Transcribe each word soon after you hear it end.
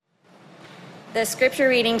The scripture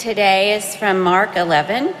reading today is from Mark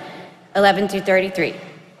 11 through 33.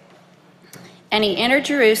 And he entered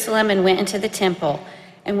Jerusalem and went into the temple.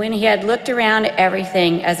 And when he had looked around at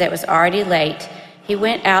everything, as it was already late, he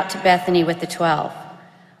went out to Bethany with the 12.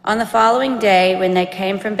 On the following day, when they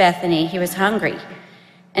came from Bethany, he was hungry.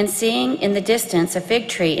 And seeing in the distance a fig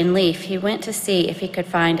tree in leaf, he went to see if he could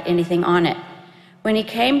find anything on it. When he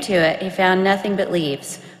came to it, he found nothing but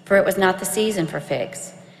leaves, for it was not the season for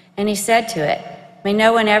figs. And he said to it, "May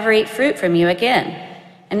no one ever eat fruit from you again."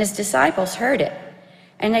 And his disciples heard it.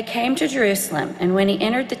 And they came to Jerusalem, and when he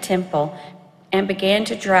entered the temple and began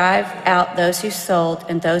to drive out those who sold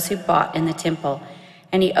and those who bought in the temple,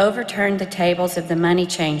 and he overturned the tables of the money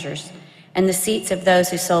changers and the seats of those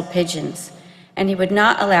who sold pigeons, and he would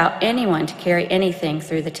not allow anyone to carry anything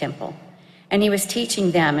through the temple. And he was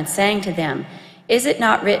teaching them and saying to them, "Is it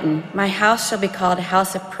not written, 'My house shall be called a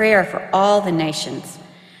house of prayer for all the nations'?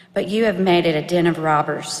 But you have made it a den of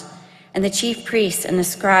robbers." And the chief priests and the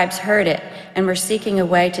scribes heard it and were seeking a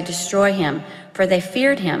way to destroy him, for they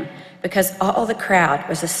feared him, because all the crowd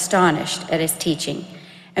was astonished at his teaching.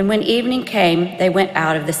 And when evening came, they went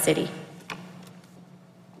out of the city.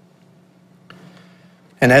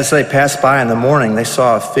 And as they passed by in the morning, they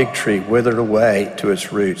saw a fig tree withered away to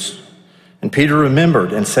its roots. And Peter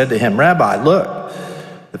remembered and said to him, "Rabbi, look,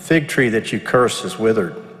 the fig tree that you cursed is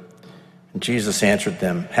withered." And Jesus answered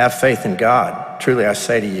them, "Have faith in God. Truly I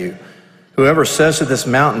say to you, whoever says to this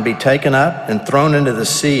mountain, 'Be taken up and thrown into the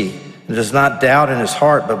sea,' and does not doubt in his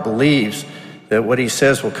heart, but believes that what he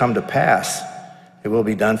says will come to pass, it will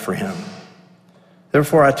be done for him.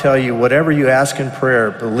 Therefore I tell you, whatever you ask in prayer,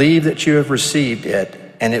 believe that you have received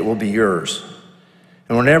it, and it will be yours.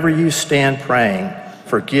 And whenever you stand praying,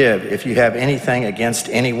 forgive if you have anything against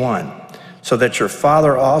anyone, so that your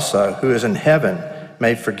Father also, who is in heaven,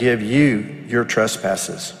 may forgive you your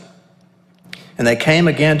trespasses." And they came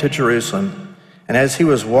again to Jerusalem, and as he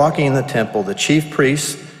was walking in the temple, the chief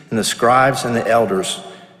priests and the scribes and the elders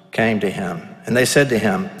came to him. And they said to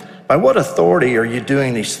him, "By what authority are you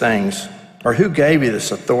doing these things? Or who gave you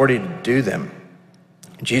this authority to do them?"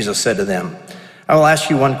 Jesus said to them, "I will ask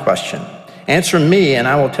you one question. Answer me, and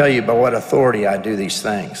I will tell you by what authority I do these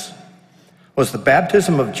things. Was the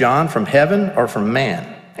baptism of John from heaven or from man?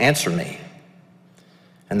 Answer me."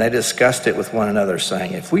 And they discussed it with one another,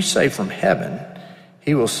 saying, "If we say from heaven,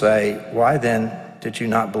 he will say, 'Why then did you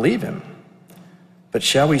not believe him?' But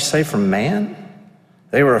shall we say from man?"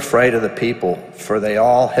 They were afraid of the people, for they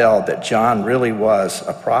all held that John really was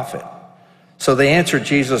a prophet. So they answered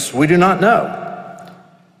Jesus, "We do not know."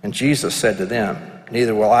 And Jesus said to them,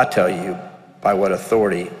 "Neither will I tell you by what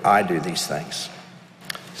authority I do these things."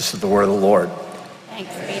 This is the word of the Lord.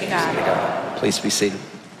 Thanks be to God. Please be seated.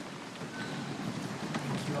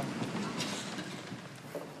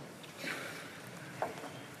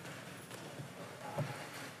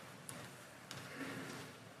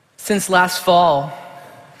 Since last fall,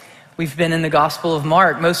 we've been in the Gospel of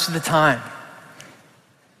Mark most of the time.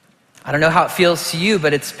 I don't know how it feels to you,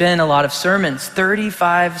 but it's been a lot of sermons.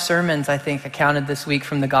 35 sermons, I think, I counted this week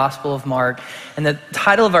from the Gospel of Mark. And the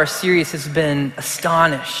title of our series has been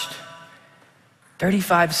Astonished.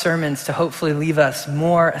 35 sermons to hopefully leave us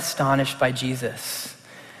more astonished by Jesus.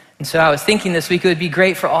 And so I was thinking this week it would be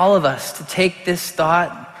great for all of us to take this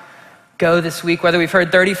thought, go this week, whether we've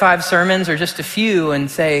heard 35 sermons or just a few,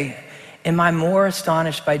 and say, am I more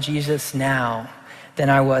astonished by Jesus now than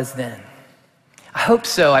I was then? I hope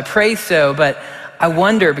so, I pray so, but I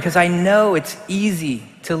wonder, because I know it's easy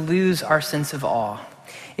to lose our sense of awe.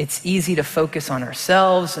 It's easy to focus on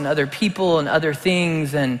ourselves and other people and other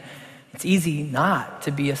things, and it's easy not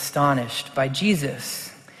to be astonished by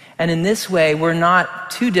Jesus. And in this way, we're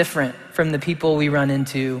not too different from the people we run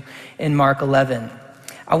into in Mark 11.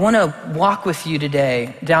 I want to walk with you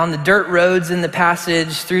today down the dirt roads in the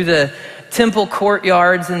passage, through the temple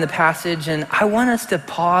courtyards in the passage, and I want us to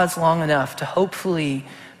pause long enough to hopefully,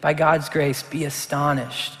 by God's grace, be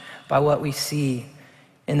astonished by what we see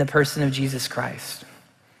in the person of Jesus Christ.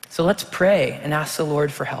 So let's pray and ask the Lord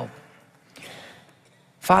for help.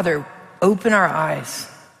 Father, open our eyes.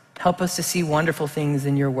 Help us to see wonderful things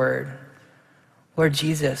in your word. Lord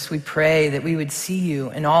Jesus, we pray that we would see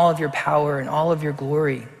you in all of your power and all of your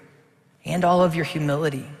glory and all of your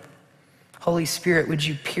humility. Holy Spirit, would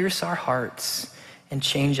you pierce our hearts and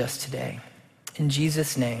change us today? In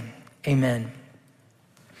Jesus' name, amen.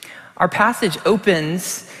 Our passage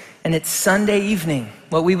opens and it's Sunday evening,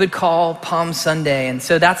 what we would call Palm Sunday. And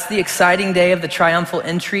so that's the exciting day of the triumphal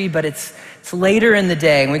entry, but it's later in the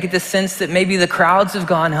day, and we get the sense that maybe the crowds have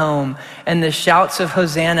gone home and the shouts of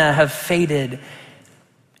Hosanna have faded,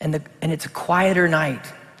 and it's a quieter night.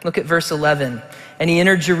 Look at verse 11. And he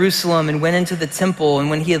entered Jerusalem and went into the temple. And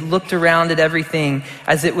when he had looked around at everything,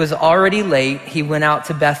 as it was already late, he went out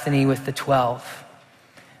to Bethany with the 12.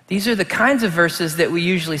 These are the kinds of verses that we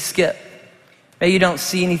usually skip. Maybe you don't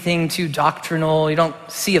see anything too doctrinal. You don't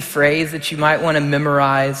see a phrase that you might want to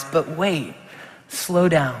memorize. But wait, slow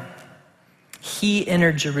down. He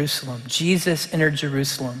entered Jerusalem. Jesus entered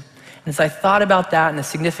Jerusalem. And as I thought about that and the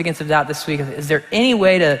significance of that this week, is there any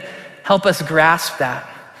way to help us grasp that?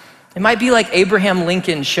 It might be like Abraham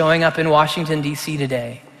Lincoln showing up in Washington, D.C.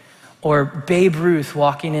 today, or Babe Ruth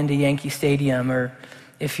walking into Yankee Stadium, or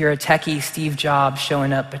if you're a techie, Steve Jobs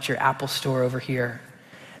showing up at your Apple store over here.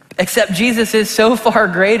 Except Jesus is so far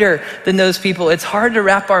greater than those people. It's hard to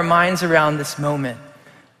wrap our minds around this moment.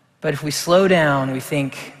 But if we slow down, we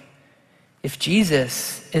think, if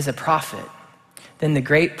Jesus is a prophet, then the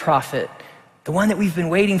great prophet, the one that we've been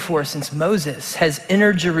waiting for since Moses, has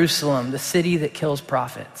entered Jerusalem, the city that kills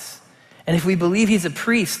prophets. And if we believe he's a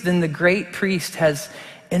priest, then the great priest has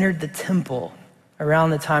entered the temple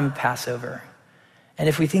around the time of Passover. And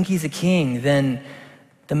if we think he's a king, then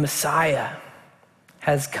the Messiah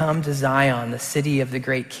has come to Zion, the city of the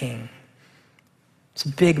great king. It's a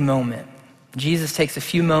big moment. Jesus takes a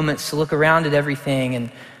few moments to look around at everything,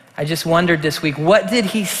 and I just wondered this week, what did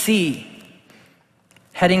he see?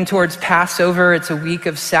 Heading towards Passover, it's a week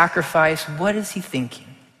of sacrifice. What is he thinking?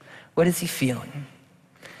 What is he feeling?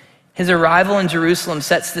 His arrival in Jerusalem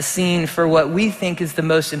sets the scene for what we think is the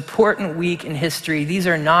most important week in history. These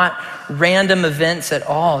are not random events at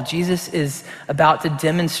all. Jesus is about to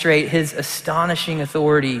demonstrate his astonishing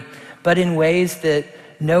authority, but in ways that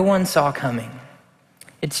no one saw coming.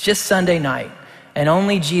 It's just Sunday night, and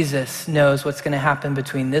only Jesus knows what's going to happen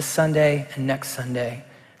between this Sunday and next Sunday.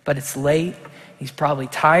 But it's late. He's probably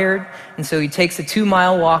tired, and so he takes a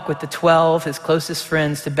 2-mile walk with the 12, his closest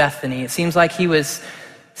friends, to Bethany. It seems like he was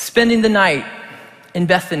spending the night in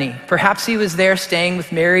Bethany. Perhaps he was there staying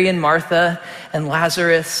with Mary and Martha and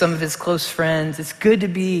Lazarus, some of his close friends. It's good to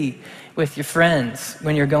be with your friends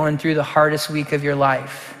when you're going through the hardest week of your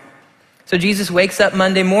life. So Jesus wakes up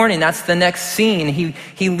Monday morning. That's the next scene.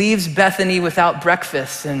 He leaves Bethany without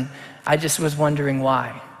breakfast, and I just was wondering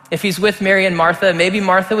why. If he's with Mary and Martha, maybe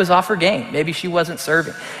Martha was off her game. Maybe she wasn't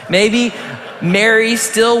serving. Maybe Mary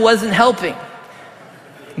still wasn't helping.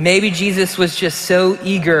 Maybe Jesus was just so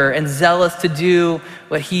eager and zealous to do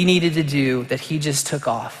what he needed to do that he just took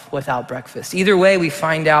off without breakfast. Either way, we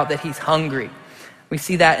find out that he's hungry. We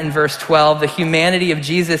see that in verse 12, the humanity of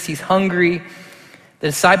Jesus. He's hungry. The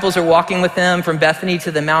disciples are walking with him from Bethany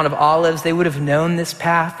to the Mount of Olives. They would have known this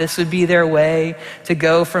path. This would be their way to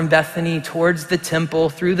go from Bethany towards the temple,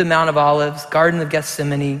 through the Mount of Olives, Garden of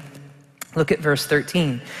Gethsemane. Look at verse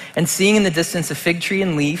 13. And seeing in the distance a fig tree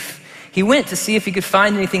and leaf, he went to see if he could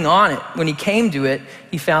find anything on it. When he came to it,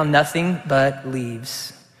 he found nothing but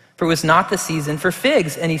leaves. For it was not the season for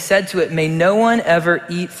figs. And he said to it, may no one ever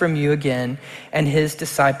eat from you again. And his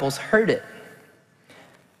disciples heard it.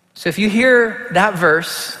 So if you hear that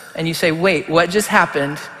verse and you say, wait, what just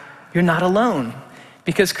happened? You're not alone.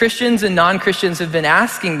 Because Christians and non-Christians have been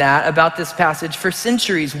asking that about this passage for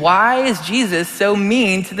centuries. Why is Jesus so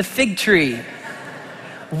mean to the fig tree?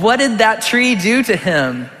 What did that tree do to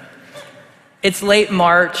him? It's late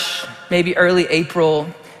March, maybe early April.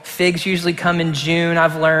 Figs usually come in June,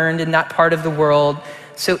 I've learned, in that part of the world.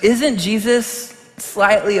 So isn't Jesus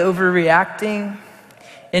slightly overreacting?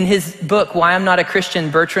 In his book, Why I'm Not a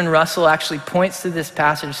Christian, Bertrand Russell actually points to this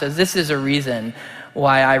passage and says, this is a reason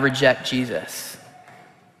why I reject Jesus.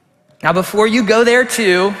 Now, before you go there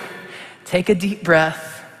too, take a deep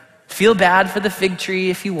breath, feel bad for the fig tree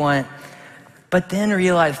if you want, but then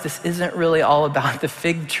realize this isn't really all about the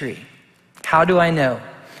fig tree. How do I know?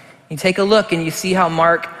 You take a look and you see how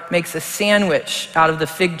Mark makes a sandwich out of the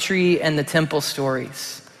fig tree and the temple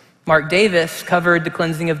stories. Mark Davis covered the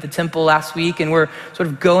cleansing of the temple last week, and we're sort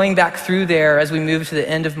of going back through there as we move to the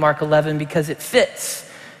end of Mark 11 because it fits.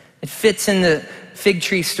 It fits in the fig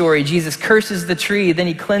tree story. Jesus curses the tree, then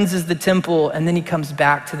he cleanses the temple, and then he comes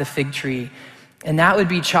back to the fig tree. And that would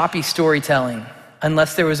be choppy storytelling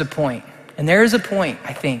unless there was a point. And there is a point,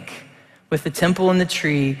 I think. With the temple and the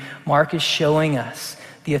tree, Mark is showing us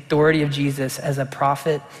the authority of Jesus as a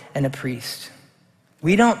prophet and a priest.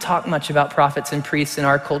 We don't talk much about prophets and priests in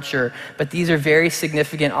our culture, but these are very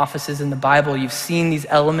significant offices in the Bible. You've seen these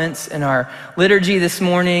elements in our liturgy this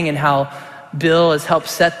morning and how Bill has helped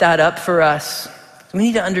set that up for us. We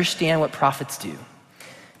need to understand what prophets do.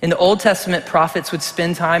 In the Old Testament, prophets would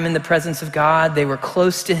spend time in the presence of God. They were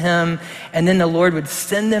close to him, and then the Lord would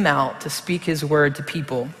send them out to speak his word to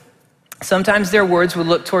people. Sometimes their words would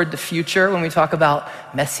look toward the future when we talk about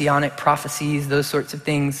messianic prophecies, those sorts of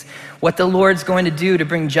things, what the Lord's going to do to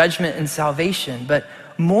bring judgment and salvation. But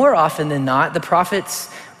more often than not, the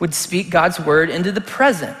prophets would speak God's word into the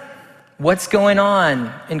present. What's going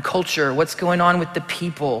on in culture? What's going on with the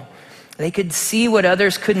people? They could see what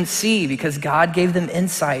others couldn't see because God gave them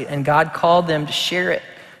insight and God called them to share it,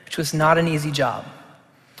 which was not an easy job.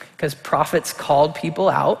 Because prophets called people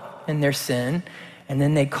out in their sin, and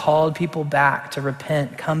then they called people back to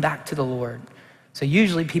repent, come back to the Lord. So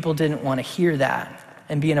usually people didn't want to hear that,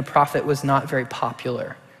 and being a prophet was not very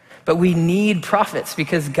popular. But we need prophets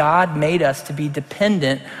because God made us to be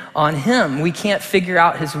dependent on him. We can't figure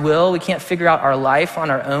out his will. We can't figure out our life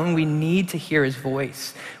on our own. We need to hear his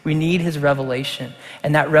voice. We need his revelation.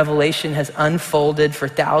 And that revelation has unfolded for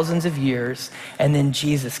thousands of years, and then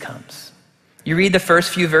Jesus comes. You read the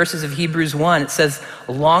first few verses of Hebrews 1, it says,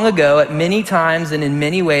 long ago, at many times and in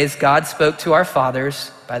many ways, God spoke to our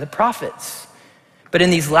fathers by the prophets. But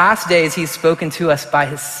in these last days, he's spoken to us by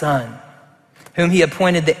his Son, whom he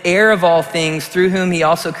appointed the heir of all things, through whom he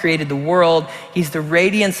also created the world. He's the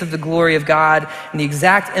radiance of the glory of God and the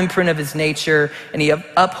exact imprint of his nature, and he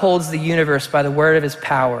upholds the universe by the word of his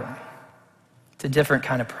power. It's a different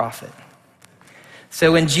kind of prophet.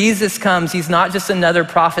 So when Jesus comes, he's not just another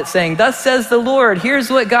prophet saying, thus says the Lord, here's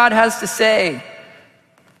what God has to say.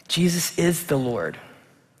 Jesus is the Lord.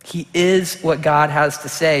 He is what God has to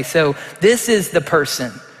say. So this is the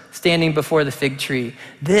person standing before the fig tree.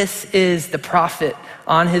 This is the prophet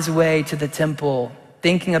on his way to the temple,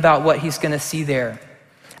 thinking about what he's going to see there.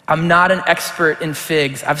 I'm not an expert in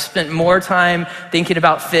figs. I've spent more time thinking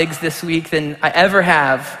about figs this week than I ever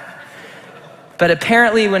have. But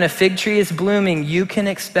apparently when a fig tree is blooming, you can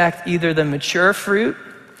expect either the mature fruit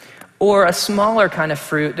or a smaller kind of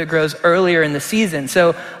fruit that grows earlier in the season.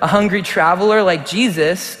 So a hungry traveler like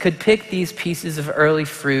Jesus could pick these pieces of early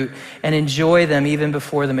fruit and enjoy them even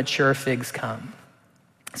before the mature figs come.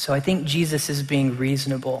 So I think Jesus is being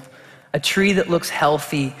reasonable. A tree that looks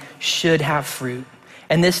healthy should have fruit.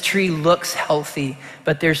 And this tree looks healthy,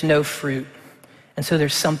 but there's no fruit. And so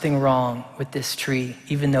there's something wrong with this tree,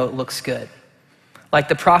 even though it looks good. Like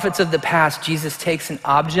the prophets of the past, Jesus takes an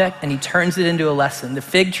object and he turns it into a lesson. The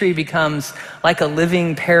fig tree becomes like a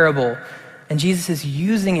living parable, and Jesus is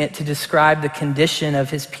using it to describe the condition of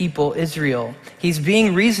his people, Israel. He's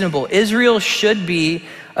being reasonable. Israel should be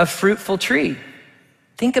a fruitful tree.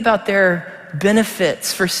 Think about their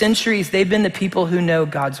benefits. For centuries, they've been the people who know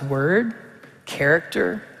God's word,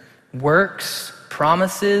 character, works,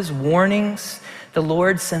 promises, warnings. The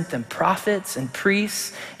Lord sent them prophets and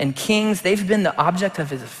priests and kings. They've been the object of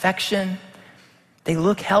his affection. They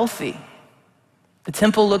look healthy. The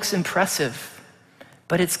temple looks impressive,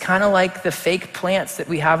 but it's kind of like the fake plants that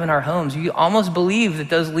we have in our homes. You almost believe that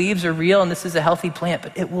those leaves are real and this is a healthy plant,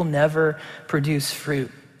 but it will never produce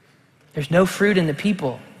fruit. There's no fruit in the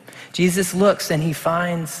people. Jesus looks and he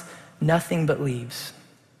finds nothing but leaves.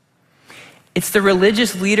 It's the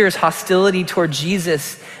religious leaders' hostility toward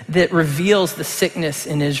Jesus that reveals the sickness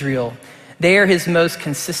in Israel. They are his most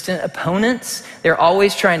consistent opponents. They're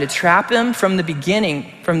always trying to trap him from the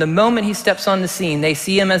beginning. From the moment he steps on the scene, they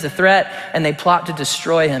see him as a threat and they plot to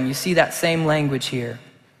destroy him. You see that same language here.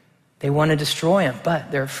 They want to destroy him,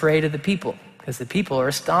 but they're afraid of the people because the people are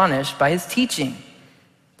astonished by his teaching.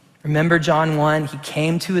 Remember John 1, he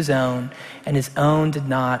came to his own and his own did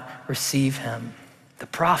not receive him. The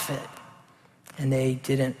prophet. And they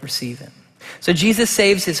didn't receive him. So Jesus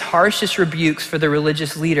saves his harshest rebukes for the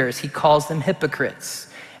religious leaders. He calls them hypocrites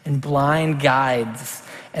and blind guides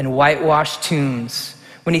and whitewashed tombs.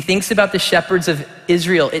 When he thinks about the shepherds of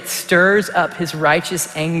Israel, it stirs up his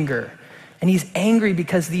righteous anger. And he's angry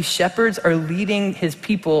because these shepherds are leading his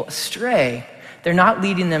people astray. They're not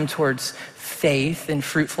leading them towards faith and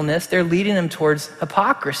fruitfulness. They're leading them towards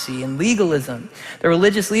hypocrisy and legalism. The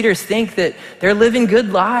religious leaders think that they're living good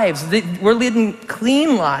lives. We're living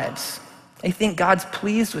clean lives. They think God's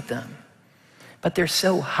pleased with them. But they're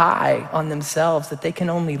so high on themselves that they can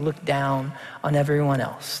only look down on everyone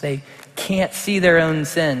else. They can't see their own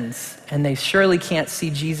sins, and they surely can't see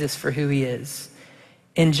Jesus for who he is.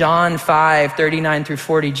 In John 5:39 through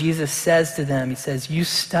 40, Jesus says to them, he says, you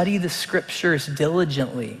study the scriptures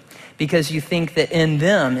diligently because you think that in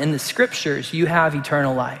them, in the scriptures, you have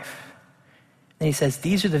eternal life. And he says,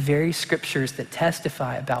 these are the very scriptures that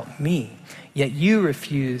testify about me, yet you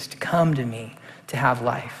refuse to come to me to have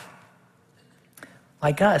life.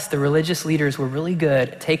 Like us, the religious leaders were really good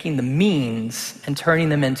at taking the means and turning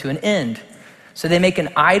them into an end. So they make an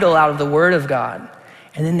idol out of the word of God,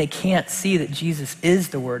 and then they can't see that Jesus is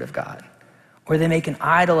the word of God. Or they make an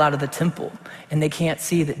idol out of the temple and they can't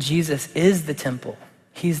see that Jesus is the temple.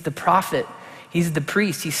 He's the prophet. He's the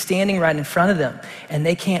priest. He's standing right in front of them and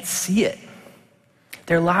they can't see it.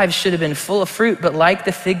 Their lives should have been full of fruit, but like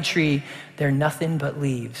the fig tree, they're nothing but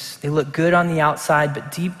leaves. They look good on the outside,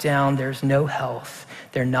 but deep down, there's no health.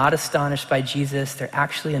 They're not astonished by Jesus. They're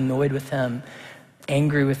actually annoyed with him,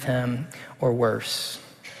 angry with him, or worse.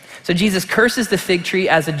 So Jesus curses the fig tree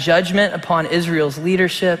as a judgment upon Israel's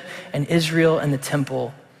leadership and Israel and the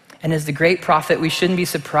temple. And as the great prophet, we shouldn't be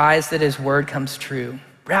surprised that his word comes true.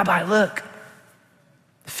 Rabbi, look,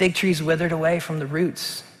 the fig tree's withered away from the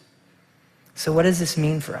roots. So what does this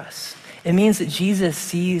mean for us? It means that Jesus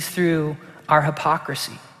sees through our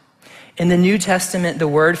hypocrisy. In the New Testament, the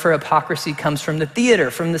word for hypocrisy comes from the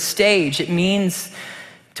theater, from the stage. It means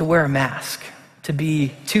to wear a mask, to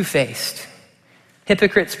be two-faced.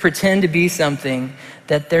 Hypocrites pretend to be something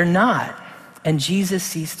that they're not, and Jesus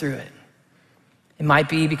sees through it. It might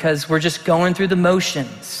be because we're just going through the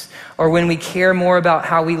motions, or when we care more about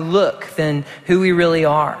how we look than who we really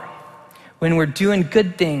are. When we're doing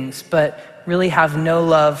good things, but really have no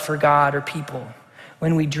love for God or people.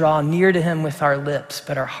 When we draw near to him with our lips,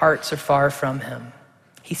 but our hearts are far from him.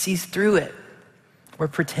 He sees through it. We're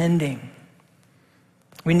pretending.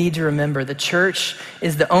 We need to remember the church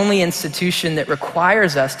is the only institution that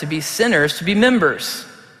requires us to be sinners, to be members.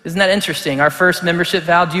 Isn't that interesting? Our first membership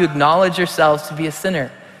vow, do you acknowledge yourselves to be a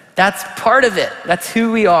sinner? That's part of it. That's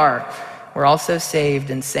who we are. We're also saved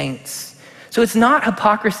and saints. So it's not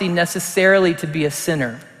hypocrisy necessarily to be a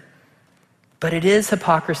sinner, but it is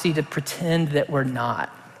hypocrisy to pretend that we're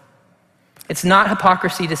not. It's not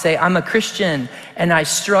hypocrisy to say, I'm a Christian and I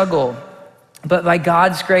struggle, but by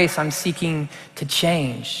God's grace, I'm seeking to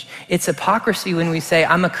change. It's hypocrisy when we say,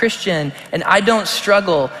 I'm a Christian and I don't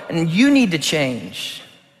struggle and you need to change.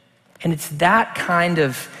 And it's that kind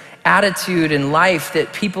of attitude in life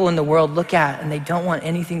that people in the world look at and they don't want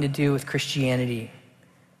anything to do with Christianity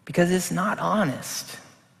because it's not honest.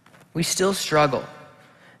 We still struggle.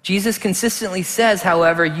 Jesus consistently says,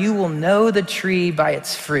 however, you will know the tree by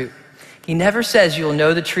its fruit. He never says you will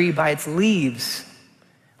know the tree by its leaves.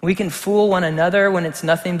 We can fool one another when it's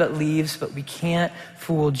nothing but leaves, but we can't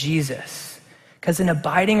fool Jesus. Because an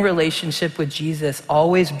abiding relationship with Jesus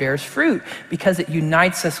always bears fruit because it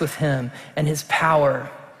unites us with him and his power.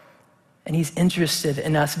 And he's interested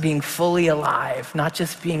in us being fully alive, not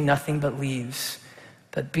just being nothing but leaves,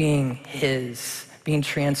 but being his, being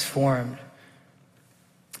transformed.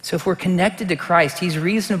 So if we're connected to Christ, he's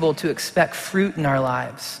reasonable to expect fruit in our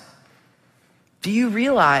lives. Do you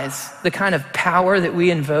realize the kind of power that we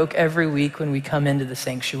invoke every week when we come into the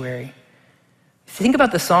sanctuary? Think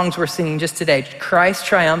about the songs we're singing just today. Christ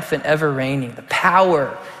triumphant, ever reigning, the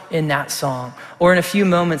power in that song. Or in a few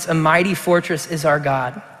moments, a mighty fortress is our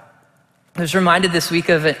God. I was reminded this week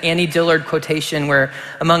of an Annie Dillard quotation where,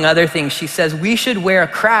 among other things, she says, we should wear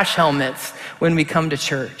crash helmets when we come to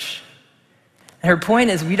church. And her point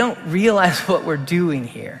is we don't realize what we're doing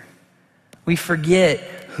here. We forget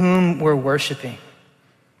whom we're worshiping.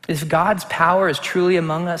 If God's power is truly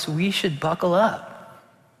among us, we should buckle up.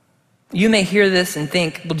 You may hear this and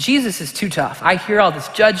think, well, Jesus is too tough. I hear all this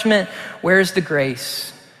judgment. Where's the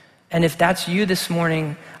grace? And if that's you this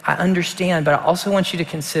morning, I understand, but I also want you to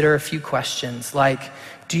consider a few questions like,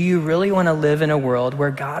 do you really want to live in a world where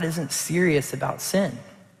God isn't serious about sin?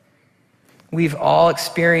 We've all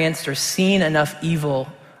experienced or seen enough evil,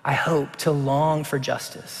 I hope, to long for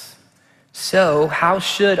justice. So how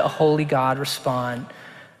should a holy God respond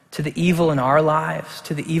to the evil in our lives,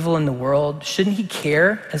 to the evil in the world? Shouldn't he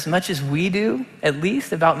care as much as we do, at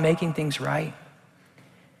least, about making things right?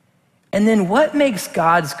 And then what makes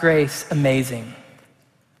God's grace amazing?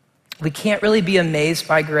 We can't really be amazed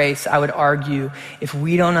by grace, I would argue, if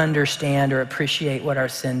we don't understand or appreciate what our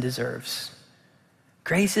sin deserves.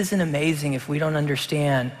 Grace isn't amazing if we don't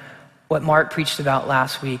understand what Mark preached about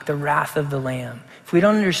last week, the wrath of the Lamb. If we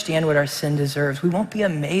don't understand what our sin deserves, we won't be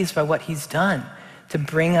amazed by what he's done to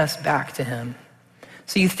bring us back to him.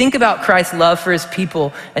 So you think about Christ's love for his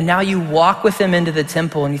people, and now you walk with him into the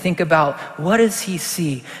temple and you think about, what does he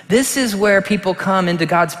see? This is where people come into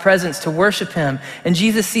God's presence to worship him. And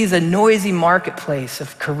Jesus sees a noisy marketplace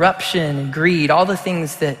of corruption and greed, all the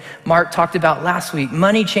things that Mark talked about last week.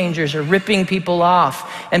 Money changers are ripping people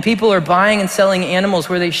off, and people are buying and selling animals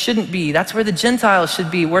where they shouldn't be. That's where the Gentiles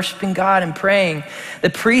should be, worshiping God and praying. The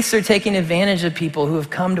priests are taking advantage of people who have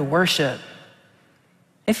come to worship.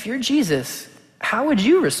 If you're Jesus, how would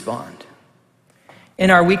you respond? In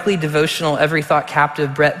our weekly devotional, Every Thought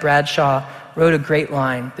Captive, Brett Bradshaw wrote a great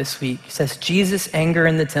line this week. He says, Jesus' anger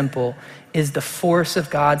in the temple is the force of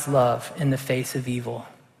God's love in the face of evil.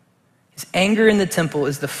 His anger in the temple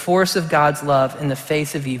is the force of God's love in the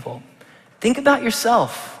face of evil. Think about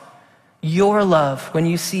yourself, your love, when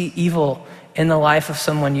you see evil in the life of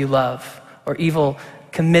someone you love or evil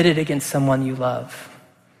committed against someone you love.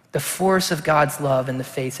 The force of God's love in the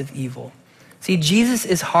face of evil. See, Jesus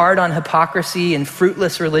is hard on hypocrisy and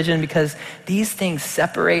fruitless religion because these things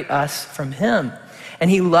separate us from him.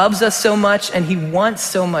 And he loves us so much and he wants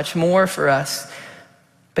so much more for us.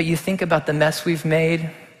 But you think about the mess we've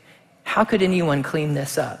made. How could anyone clean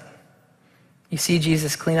this up? You see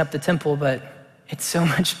Jesus clean up the temple, but it's so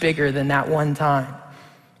much bigger than that one time.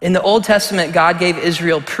 In the Old Testament, God gave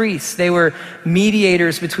Israel priests. They were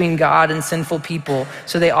mediators between God and sinful people.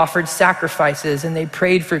 So they offered sacrifices and they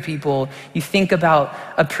prayed for people. You think about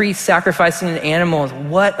a priest sacrificing an animal.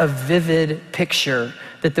 What a vivid picture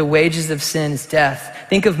that the wages of sin is death.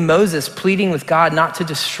 Think of Moses pleading with God not to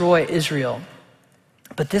destroy Israel.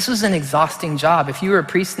 But this was an exhausting job. If you were a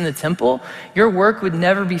priest in the temple, your work would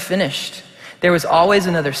never be finished. There was always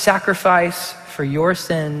another sacrifice for your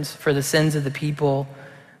sins, for the sins of the people.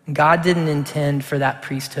 God didn't intend for that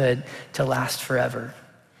priesthood to last forever.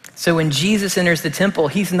 So when Jesus enters the temple,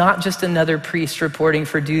 he's not just another priest reporting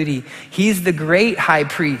for duty. He's the great high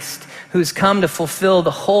priest who's come to fulfill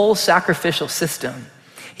the whole sacrificial system.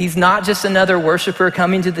 He's not just another worshiper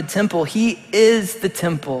coming to the temple. He is the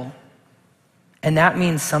temple. And that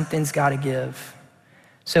means something's got to give.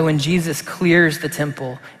 So when Jesus clears the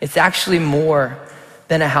temple, it's actually more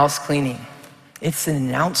than a house cleaning. It's an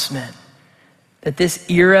announcement that this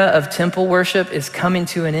era of temple worship is coming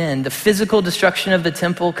to an end. The physical destruction of the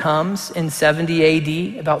temple comes in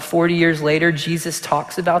 70 AD. About 40 years later, Jesus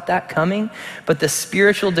talks about that coming. But the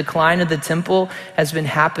spiritual decline of the temple has been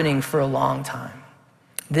happening for a long time.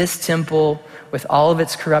 This temple, with all of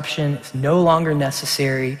its corruption, is no longer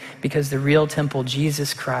necessary because the real temple,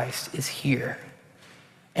 Jesus Christ, is here.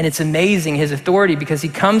 And it's amazing, his authority, because he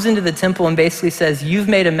comes into the temple and basically says, you've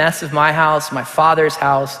made a mess of my house, my Father's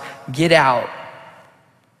house, get out.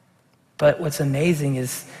 But what's amazing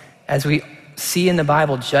is, as we see in the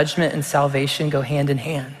Bible, judgment and salvation go hand in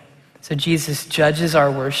hand. So Jesus judges our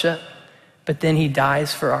worship, but then he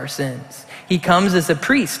dies for our sins. He comes as a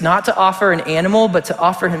priest, not to offer an animal, but to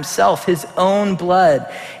offer himself, his own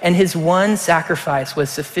blood. And his one sacrifice was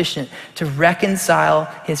sufficient to reconcile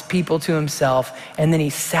his people to himself. And then he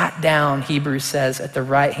sat down, Hebrews says, at the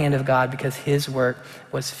right hand of God because his work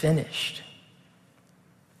was finished.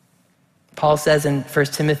 Paul says in 1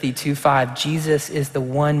 Timothy 2:5, Jesus is the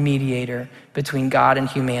one mediator between God and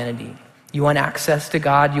humanity. You want access to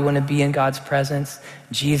God? You want to be in God's presence?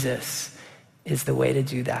 Jesus is the way to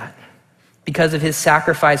do that. Because of his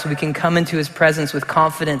sacrifice, we can come into his presence with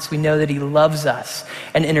confidence. We know that he loves us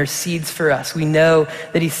and intercedes for us. We know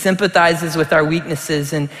that he sympathizes with our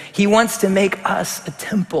weaknesses, and he wants to make us a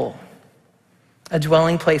temple, a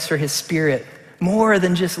dwelling place for his spirit, more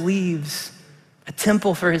than just leaves, a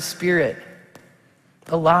temple for his spirit,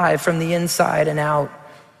 alive from the inside and out.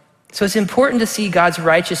 So it's important to see God's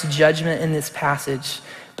righteous judgment in this passage,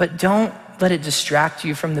 but don't let it distract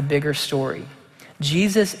you from the bigger story.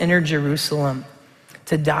 Jesus entered Jerusalem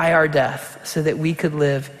to die our death so that we could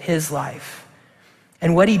live his life.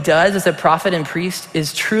 And what he does as a prophet and priest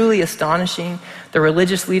is truly astonishing. The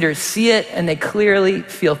religious leaders see it and they clearly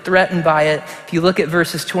feel threatened by it. If you look at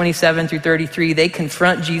verses 27 through 33, they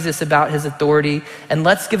confront Jesus about his authority. And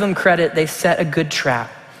let's give them credit, they set a good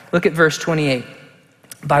trap. Look at verse 28.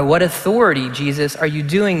 By what authority, Jesus, are you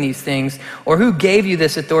doing these things? Or who gave you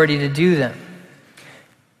this authority to do them?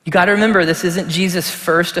 You got to remember, this isn't Jesus'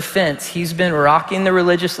 first offense. He's been rocking the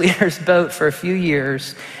religious leaders' boat for a few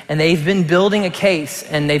years, and they've been building a case,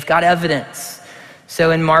 and they've got evidence. So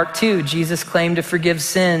in Mark 2, Jesus claimed to forgive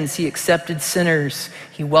sins. He accepted sinners.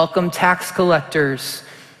 He welcomed tax collectors.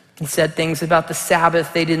 He said things about the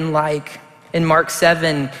Sabbath they didn't like. In Mark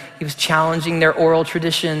 7, he was challenging their oral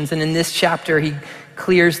traditions, and in this chapter, he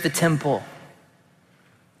clears the temple.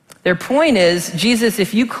 Their point is, Jesus,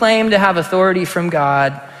 if you claim to have authority from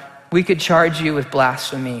God, we could charge you with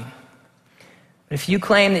blasphemy. But if you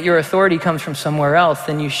claim that your authority comes from somewhere else,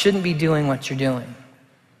 then you shouldn't be doing what you're doing.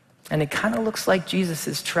 And it kind of looks like Jesus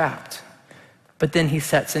is trapped. But then he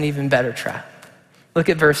sets an even better trap. Look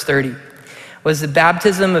at verse 30. Was the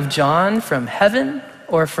baptism of John from heaven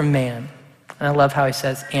or from man? And I love how he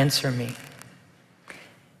says, answer me.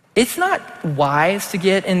 It's not wise to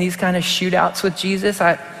get in these kind of shootouts with Jesus.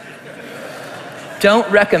 I don't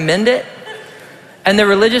recommend it. And the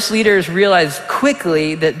religious leaders realize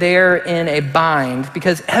quickly that they're in a bind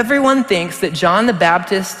because everyone thinks that John the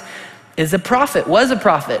Baptist is a prophet, was a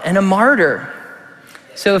prophet, and a martyr.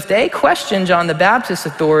 So if they question John the Baptist's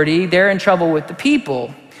authority, they're in trouble with the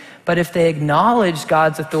people. But if they acknowledge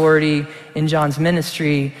God's authority in John's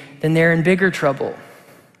ministry, then they're in bigger trouble.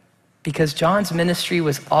 Because John's ministry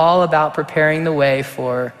was all about preparing the way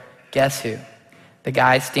for, guess who? The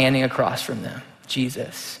guy standing across from them,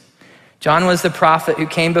 Jesus. John was the prophet who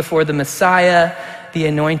came before the Messiah, the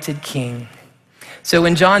anointed king. So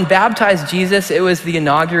when John baptized Jesus, it was the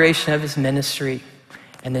inauguration of his ministry.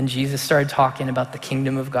 And then Jesus started talking about the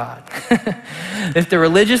kingdom of God. If the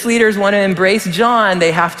religious leaders want to embrace John,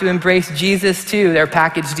 they have to embrace Jesus too, their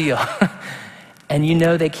package deal. And you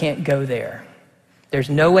know they can't go there. There's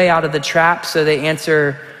no way out of the trap, so they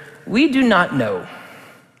answer, "We do not know,"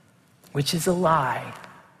 which is a lie.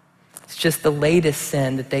 It's just the latest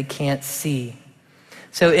sin that they can't see.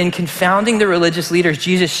 So in confounding the religious leaders,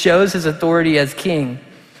 Jesus shows his authority as king.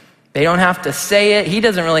 They don't have to say it. He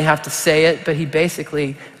doesn't really have to say it, but he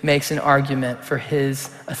basically makes an argument for his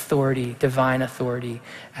authority, divine authority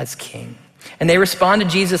as king. And they respond to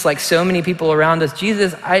Jesus like so many people around us.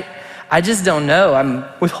 Jesus, I just don't know. I'm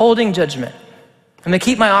withholding judgment. I'm gonna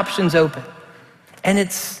keep my options open. And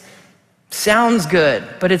it sounds good,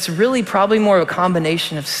 but it's really probably more of a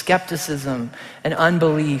combination of skepticism and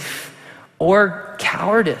unbelief or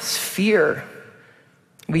cowardice, fear.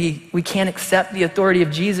 We can't accept the authority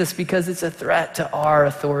of Jesus because it's a threat to our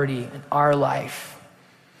authority and our life.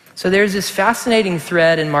 So there's this fascinating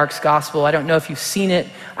thread in Mark's gospel. I don't know if you've seen it.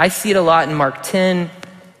 I see it a lot in Mark 10.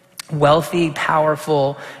 Wealthy,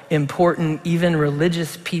 powerful, important, even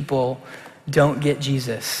religious people don't get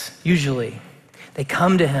Jesus, usually. They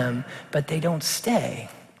come to him, but they don't stay.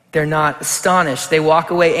 They're not astonished. They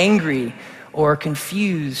walk away angry or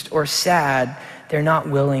confused or sad. They're not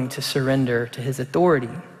willing to surrender to his authority.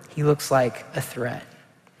 He looks like a threat.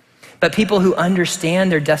 But people who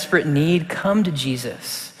understand their desperate need come to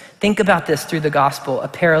Jesus. Think about this through the gospel: a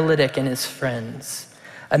paralytic and his friends,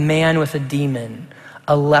 a man with a demon,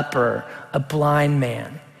 a leper, a blind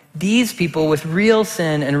man. These people with real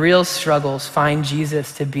sin and real struggles find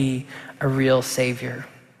Jesus to be a real savior.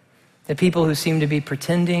 The people who seem to be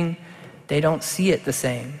pretending, they don't see it the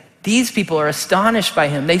same. These people are astonished by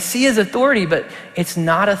him. They see his authority, but it's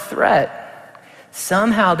not a threat.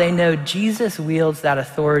 Somehow they know Jesus wields that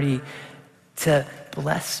authority to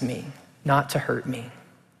bless me, not to hurt me.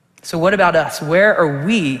 So what about us? Where are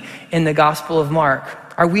we in the Gospel of Mark?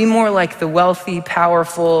 Are we more like the wealthy,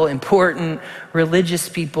 powerful, important, religious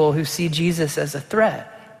people who see Jesus as a threat?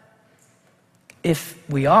 If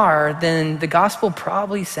we are, then the gospel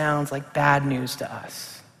probably sounds like bad news to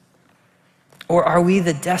us. Or are we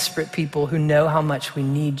the desperate people who know how much we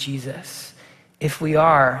need Jesus? If we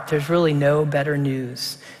are, there's really no better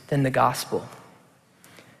news than the gospel.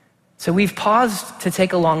 So we've paused to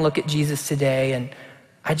take a long look at Jesus today, and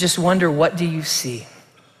I just wonder, what do you see?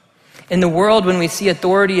 In the world, when we see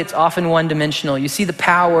authority, it's often one-dimensional. You see the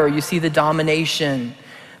power, you see the domination.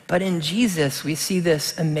 But in Jesus, we see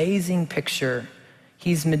this amazing picture.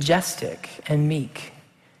 He's majestic and meek.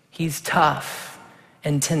 He's tough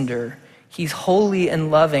and tender. He's holy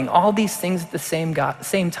and loving. All these things at the same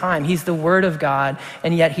time. He's the Word of God,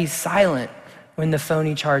 and yet he's silent when the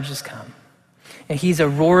phony charges come. And he's a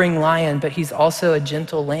roaring lion, but he's also a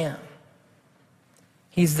gentle lamb.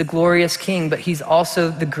 He's the glorious king, but he's also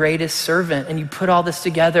the greatest servant. And you put all this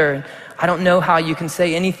together, and I don't know how you can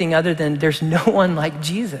say anything other than there's no one like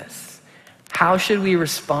Jesus. How should we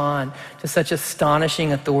respond to such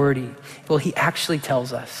astonishing authority? Well, he actually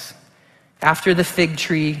tells us. After the fig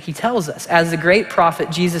tree, he tells us, as the great prophet,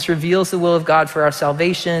 Jesus reveals the will of God for our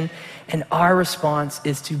salvation, and our response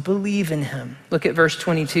is to believe in him. Look at verse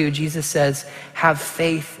 22. Jesus says, have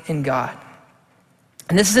faith in God.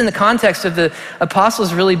 And this is in the context of the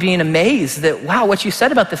apostles really being amazed that, wow, what you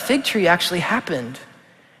said about the fig tree actually happened.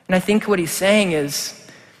 And I think what he's saying is,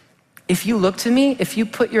 if you look to me, if you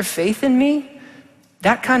put your faith in me,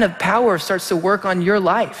 that kind of power starts to work on your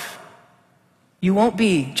life. You won't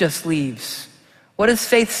be just leaves. What does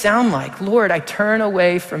faith sound like? Lord, I turn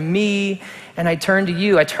away from me and I turn to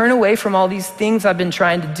you. I turn away from all these things I've been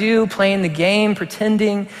trying to do, playing the game,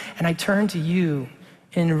 pretending, and I turn to you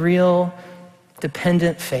in real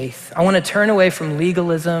dependent faith. I want to turn away from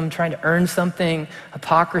legalism, trying to earn something,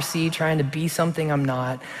 hypocrisy, trying to be something I'm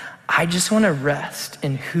not. I just want to rest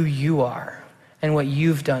in who you are and what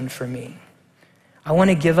you've done for me. I want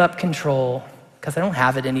to give up control, because I don't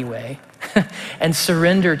have it anyway, and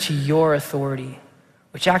surrender to your authority,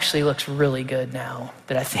 which actually looks really good now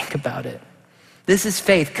that I think about it. This is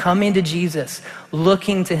faith, coming to Jesus,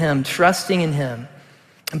 looking to him, trusting in him.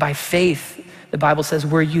 And by faith, the Bible says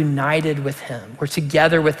we're united with him. We're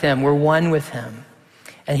together with him. We're one with him.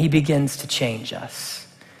 And he begins to change us.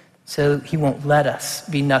 So he won't let us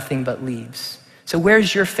be nothing but leaves. So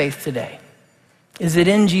where's your faith today? Is it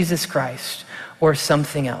in Jesus Christ or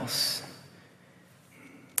something else?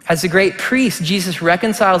 As the great priest, Jesus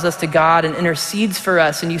reconciles us to God and intercedes for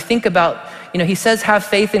us. And you think about, he says have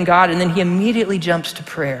faith in God, and then he immediately jumps to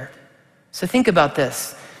prayer. So think about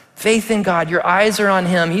this. Faith in God, your eyes are on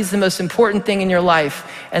him. He's the most important thing in your life.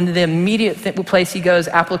 And the immediate place he goes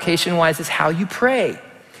application-wise is how you pray.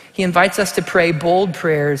 He invites us to pray bold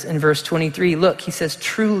prayers in verse 23. Look, he says,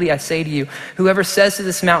 truly I say to you, whoever says to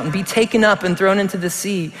this mountain, be taken up and thrown into the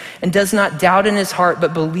sea, and does not doubt in his heart,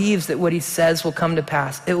 but believes that what he says will come to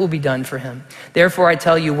pass, it will be done for him. Therefore I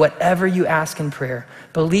tell you, whatever you ask in prayer,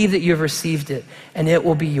 believe that you have received it, and it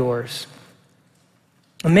will be yours.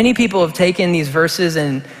 Many people have taken these verses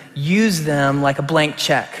and used them like a blank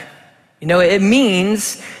check. It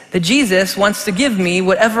means that Jesus wants to give me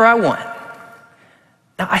whatever I want.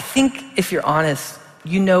 Now, I think if you're honest,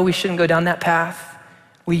 we shouldn't go down that path.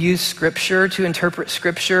 We use scripture to interpret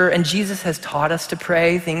scripture, and Jesus has taught us to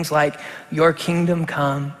pray things like, your kingdom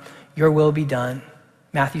come, your will be done,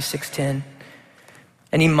 Matthew 6:10.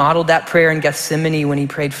 And he modeled that prayer in Gethsemane when he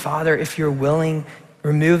prayed, Father, if you're willing,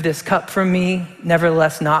 remove this cup from me.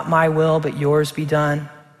 Nevertheless, not my will, but yours be done.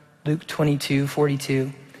 Luke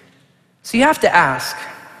 22:42. So you have to ask,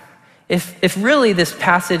 if really this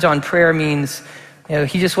passage on prayer means,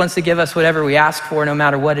 he just wants to give us whatever we ask for, no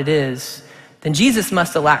matter what it is, then Jesus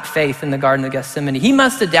must have lacked faith in the Garden of Gethsemane. He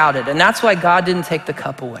must have doubted, and that's why God didn't take the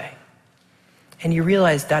cup away. And you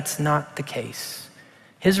realize that's not the case.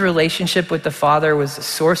 His relationship with the Father was the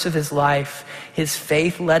source of his life. His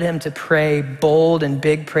faith led him to pray bold and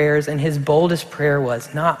big prayers, and his boldest prayer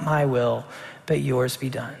was, not my will, but yours be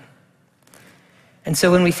done. And so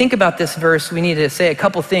when we think about this verse, we need to say a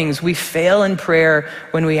couple things. We fail in prayer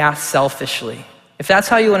when we ask selfishly. If that's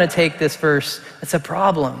how you want to take this verse, it's a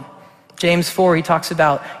problem. James 4, he talks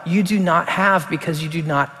about, you do not have because you do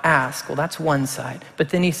not ask. Well, that's one side. But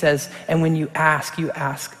then he says, and when you ask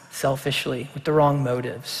selfishly with the wrong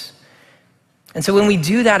motives. And so when we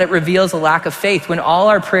do that, it reveals a lack of faith. When all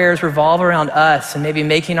our prayers revolve around us and maybe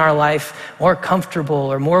making our life more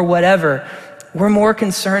comfortable or more whatever, we're more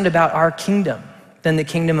concerned about our kingdom than the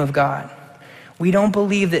kingdom of God. We don't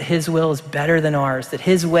believe that his will is better than ours, that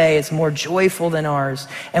his way is more joyful than ours,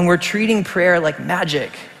 and we're treating prayer like magic.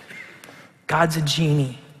 God's a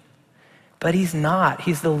genie, but he's not.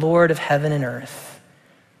 He's the Lord of heaven and earth.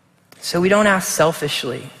 So we don't ask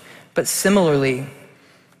selfishly, but similarly,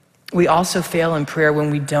 we also fail in prayer when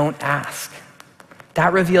we don't ask.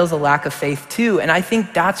 That reveals a lack of faith too, and I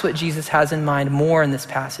think that's what Jesus has in mind more in this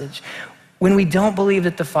passage. When we don't believe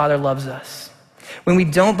that the Father loves us, when we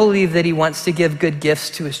don't believe that he wants to give good gifts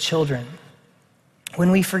to his children,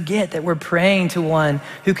 when we forget that we're praying to one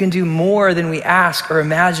who can do more than we ask or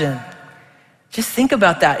imagine. Just think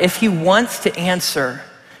about that. If he wants to answer,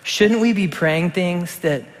 shouldn't we be praying things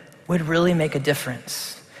that would really make a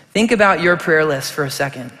difference? Think about your prayer list for a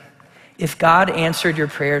second. If God answered your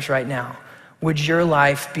prayers right now, would your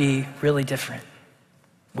life be really different?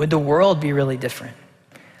 Would the world be really different?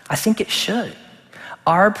 I think it should.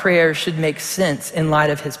 Our prayers should make sense in light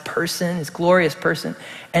of his person, his glorious person,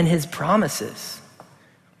 and his promises.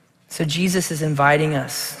 So Jesus is inviting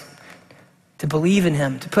us to believe in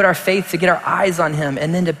him, to put our faith, to get our eyes on him,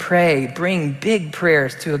 and then to pray, bring big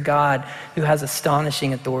prayers to a God who has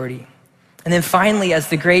astonishing authority. And then finally, as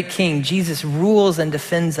the great king, Jesus rules and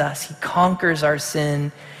defends us. He conquers our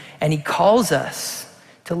sin, and he calls us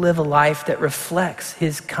to live a life that reflects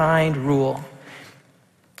his kind rule.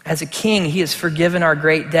 As a king, he has forgiven our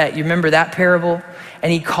great debt. You remember that parable?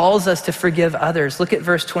 And he calls us to forgive others. Look at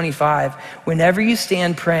verse 25. Whenever you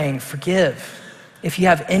stand praying, forgive if you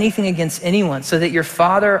have anything against anyone, so that your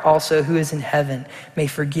Father also who is in heaven may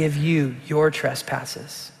forgive you your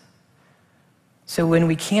trespasses. So when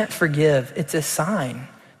we can't forgive, it's a sign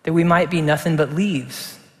that we might be nothing but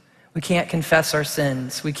leaves. We can't confess our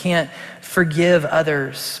sins. We can't forgive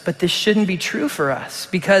others. But this shouldn't be true for us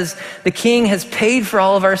because the King has paid for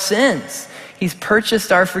all of our sins. He's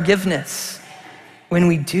purchased our forgiveness. When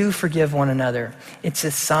we do forgive one another, it's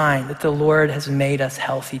a sign that the Lord has made us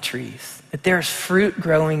healthy trees, that there's fruit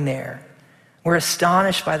growing there. We're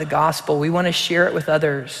astonished by the gospel. We want to share it with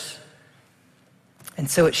others. And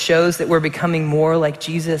so it shows that we're becoming more like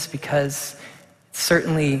Jesus because it's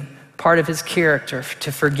certainly part of his character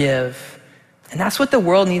to forgive. And that's what the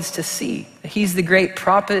world needs to see. He's the great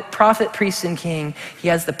prophet, priest, and king. He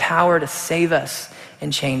has the power to save us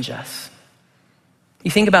and change us. You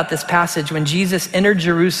think about this passage, when Jesus entered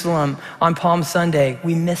Jerusalem on Palm Sunday,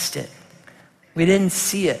 we missed it. We didn't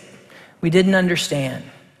see it. We didn't understand.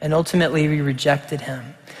 And ultimately we rejected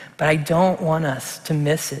him. But I don't want us to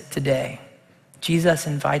miss it today. Jesus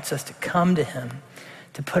invites us to come to him,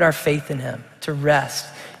 to put our faith in him, to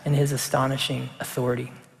rest in his astonishing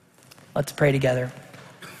authority. Let's pray together.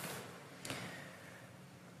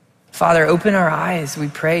 Father, open our eyes, we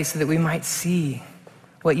pray, so that we might see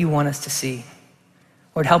what you want us to see.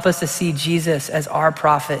 Lord, help us to see Jesus as our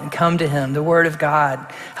prophet and come to him, the word of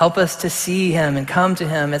God. Help us to see him and come to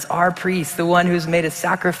him as our priest, the one who's made a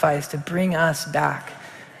sacrifice to bring us back.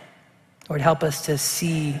 Lord, help us to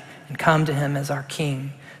see and come to him as our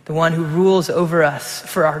king, the one who rules over us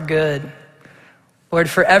for our good. Lord,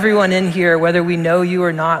 for everyone in here, whether we know you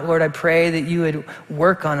or not, Lord, I pray that you would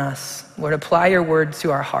work on us. Lord, apply your words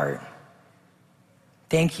to our heart.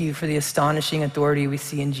 Thank you for the astonishing authority we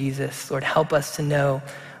see in Jesus. Lord, help us to know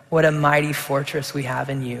what a mighty fortress we have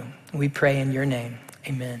in you. We pray in your name.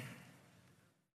 Amen.